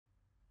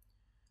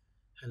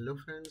Hello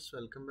friends,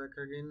 welcome back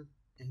again.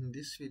 In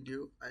this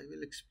video, I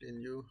will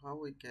explain you how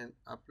we can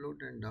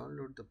upload and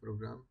download the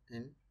program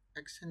in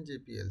Xinje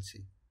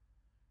Plc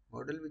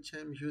model which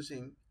I am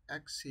using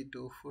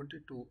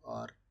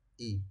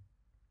XC242RE.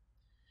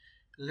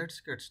 Let's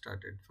get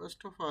started.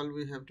 First of all,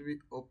 we have to be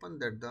open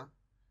that the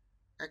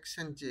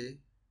Xinje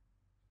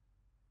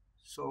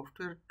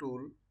software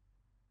tool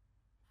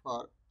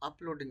for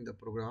uploading the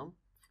program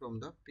from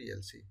the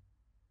PLC.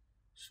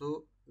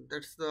 So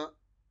that's the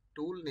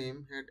tool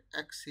name had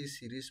XC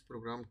series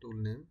program tool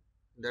name.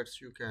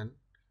 That's you can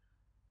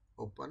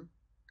open,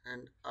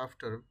 and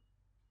after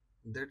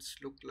that's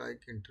look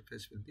like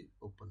interface will be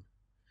open.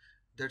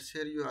 That's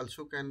here you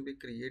also can be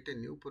create a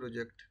new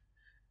project,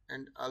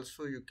 and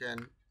also you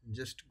can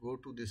just go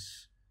to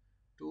this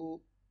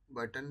two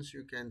buttons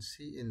you can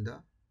see in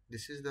the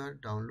this is the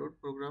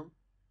download program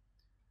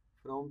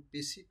from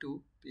PC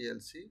to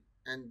PLC,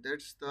 and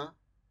that's the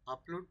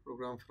upload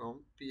program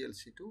from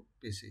PLC to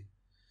PC.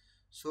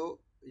 So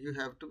you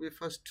have to be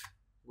first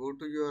go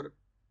to your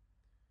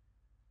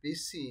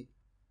PC,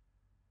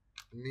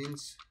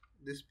 means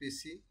this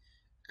PC,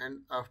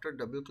 and after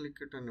double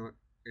click it on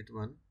it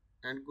one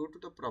and go to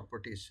the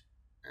properties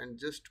and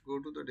just go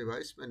to the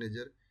device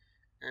manager,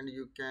 and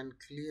you can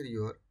clear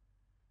your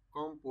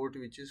COM port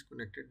which is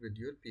connected with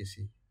your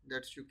PC.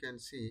 That's you can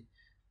see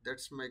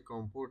that's my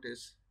COM port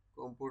is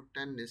COM port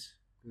 10 is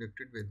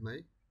connected with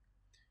my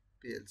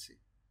PLC.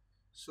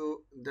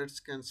 So that's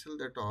cancel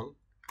that all,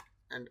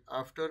 and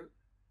after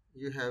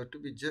you have to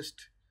be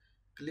just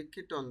click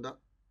it on the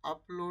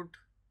upload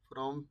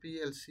from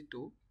PLC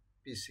to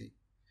PC.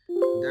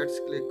 That's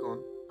click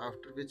on,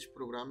 after which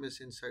program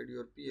is inside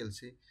your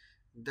PLC,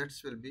 that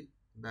will be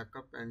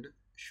backup and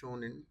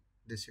shown in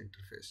this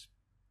interface.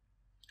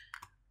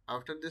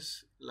 After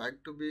this,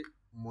 like to be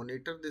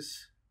monitor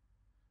this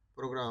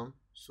program,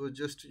 so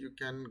just you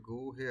can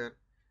go here,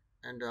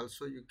 and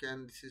also you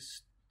can, this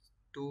is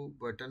two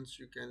buttons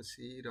you can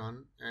see,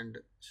 run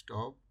and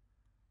stop.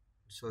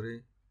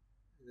 Sorry,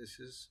 this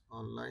is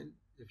online.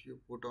 If you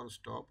put on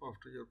stop,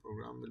 after your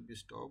program will be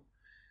stopped,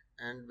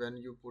 and when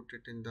you put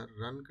it in the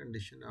run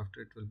condition,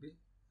 after it will be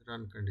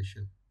run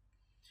condition.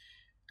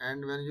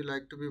 And when you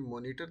like to be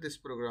monitor this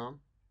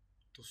program,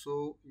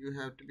 so you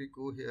have to be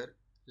go here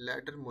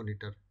ladder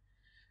monitor.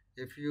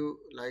 If you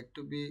like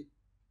to be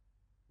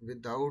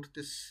without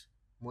this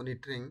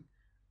monitoring,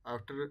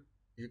 after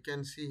you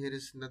can see here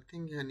is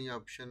nothing, any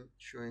option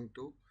showing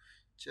to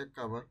check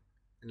our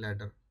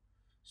ladder.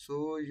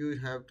 So you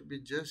have to be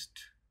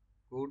just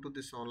go to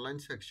this online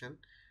section,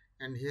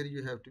 and here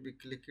you have to be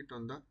click it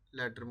on the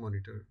ladder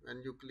monitor.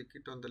 When you click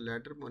it on the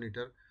ladder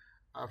monitor,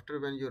 after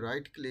when you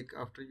right click,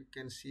 after you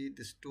can see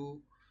these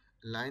two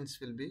lines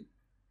will be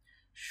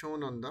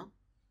shown on the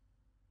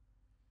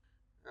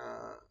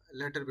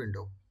ladder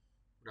window,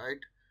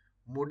 right?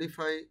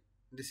 Modify,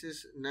 this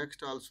is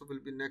next, also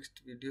will be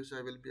next videos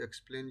I will be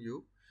explain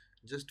you.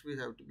 Just we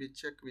have to be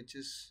check which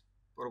is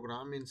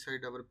program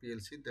inside our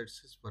PLC that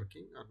is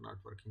working or not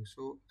working.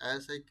 So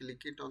as I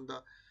click it on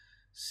the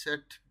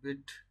set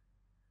bit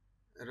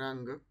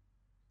rung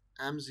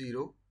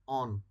M0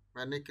 on,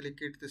 when I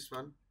click it this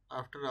one,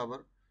 after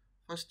our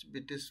first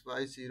bit is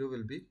Y0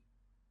 will be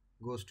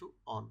goes to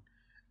on,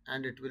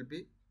 and it will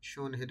be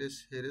shown here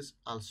is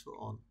also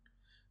on.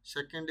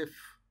 Second,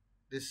 if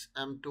this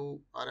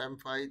M2 or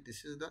M5,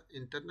 this is the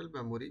internal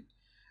memory,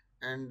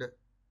 and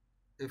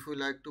if we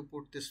like to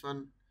put this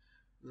one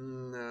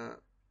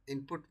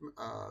input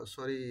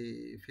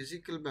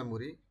physical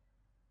memory,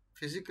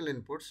 physical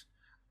inputs,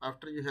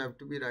 after you have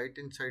to be right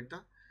inside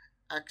the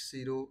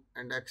X0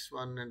 and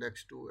X1 and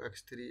X2,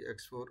 X3,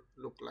 X4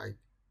 look like.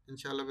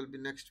 Inshallah will be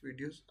next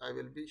videos I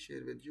will be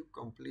share with you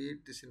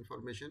complete this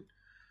information,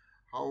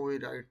 how we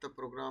write the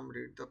program,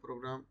 read the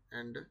program,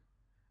 and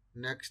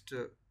next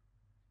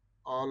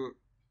all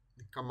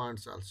the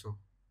commands also.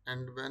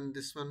 And when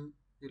this one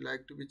you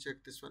like to be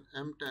check this one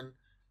M10,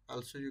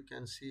 also you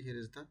can see here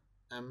is the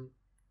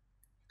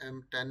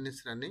M10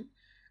 is running,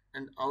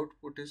 and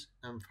output is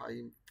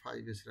M5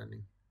 is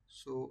running.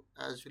 So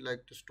as you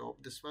like to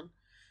stop this one,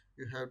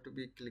 you have to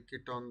be click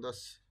it on the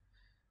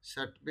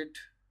set bit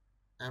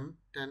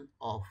M10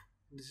 off.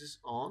 This is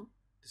on,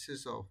 this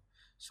is off.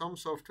 Some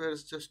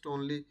softwares just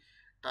only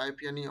type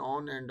any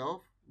on and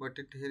off, but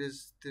it here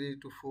is 3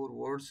 to 4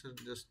 words, and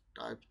just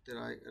type the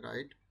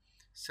right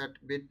set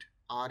bit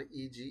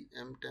reg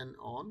M10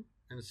 on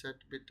and set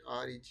bit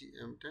reg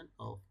M10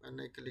 off. When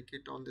I click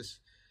it on this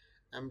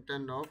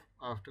M10 off,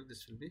 after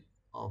this will be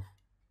off,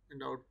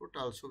 and output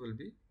also will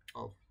be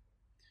off.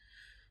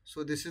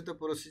 So this is the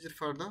procedure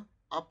for the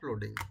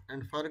uploading.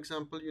 And for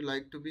example, you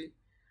like to be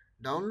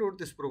download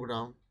this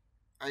program,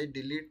 I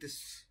delete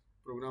this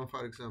program.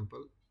 For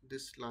example,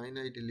 this line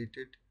I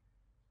deleted,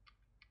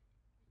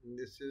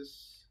 this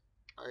is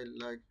I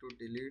like to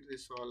delete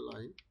this all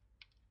line,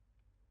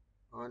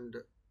 and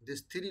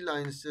these three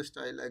lines just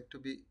I like to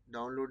be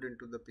download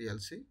into the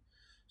PLC.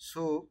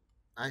 So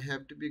I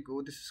have to be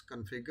go, this is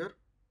configure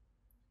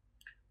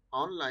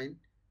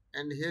online,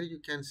 and here you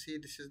can see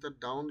this is the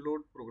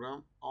download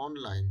program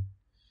online.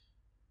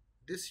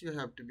 This you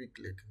have to be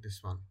click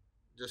this one.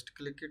 Just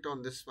click it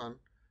on this one.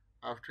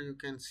 After you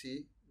can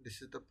see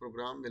this is the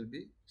program will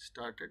be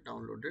started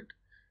downloaded.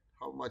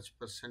 How much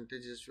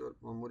percentage is your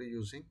memory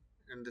using,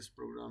 and this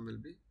program will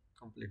be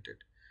completed.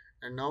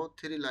 And now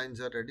three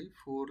lines are ready.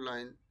 Fourth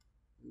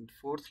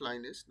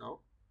line is now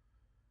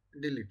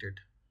deleted.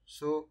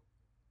 So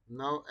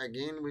now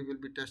again we will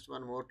be test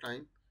one more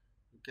time.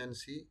 You can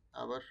see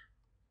our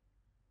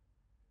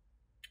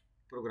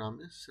program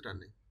is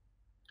running.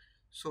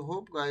 So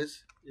hope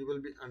guys you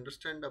will be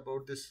understand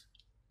about this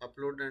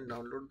upload and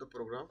download the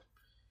program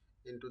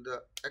into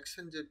the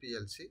Xinje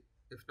PLC.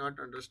 If not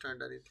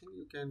understand anything,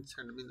 you can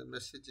send me the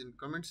message in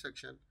comment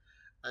section.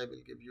 I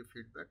will give you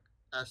feedback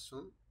as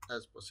soon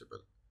as possible.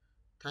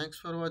 Thanks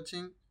for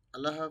watching.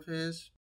 Allah Hafiz.